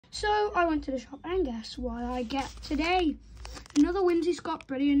So I went to the shop and guess what I get today? Another Whimsy Scott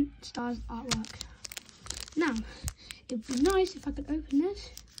Brilliant Stars artwork. Now, it'd be nice if I could open this,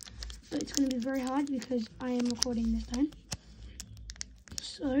 but it's going to be very hard because I am recording this time.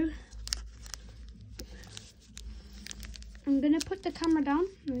 So, I'm going to put the camera down.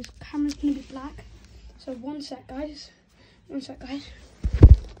 This camera's going to be black. So one sec, guys.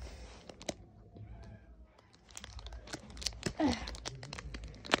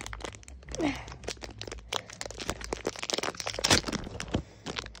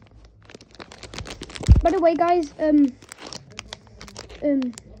 By the way, guys,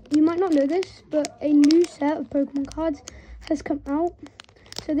 you might not know this, but a new set of Pokemon cards has come out.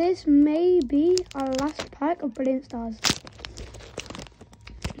 So this may be our last pack of Brilliant Stars.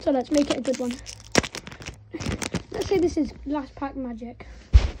 So let's make it a good one. Let's say this is last pack magic.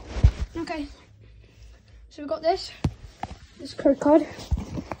 Okay. So we've got this code card.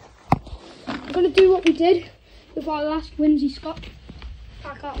 We're going to do what we did with our last Whimsy Scott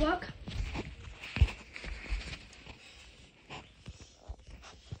pack artwork.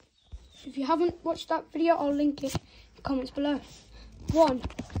 If you haven't watched that video, I'll link it in the comments below. 1,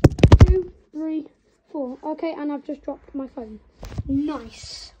 2, 3, 4. Okay, and I've just dropped my phone.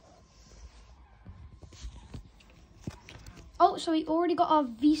 Nice. Oh, so we already got our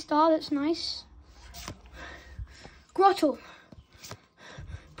V-Star. That's nice. Grottle.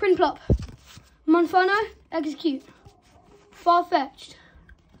 Prinplup. Monferno. Execute. Farfetch'd.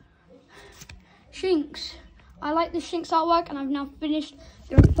 Shinx. I like the Shinx artwork, and I've now finished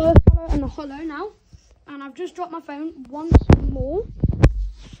the reverse hollow and the hollow now. And I've just dropped my phone once more.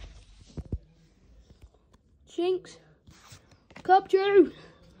 Shinx. Cubchoo.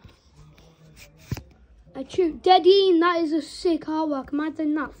 A Chew. Dedenne. That is a sick artwork.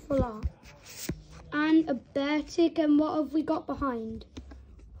 Imagine that full art. And a Beartic. And what have we got behind?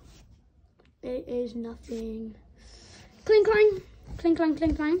 It is nothing. Klinklang. Klinklang,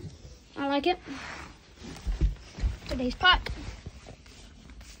 Klinklang. I like it. Today's pack.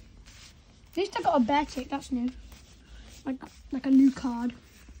 At least I got a Beartic, that's new. Like a new card.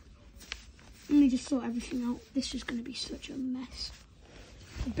 Let me just sort everything out. This is going to be such a mess.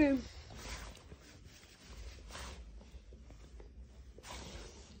 Boom.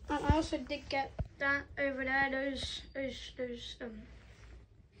 And I also did get that over there, those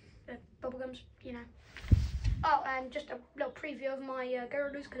bubblegums, you know. Oh, and just a little preview of my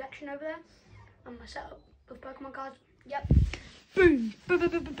Gyarados collection over there. And my setup of Pokemon cards. Yep. Boom. Boom, boom,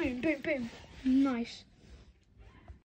 boom, boom, boom, boom. Nice.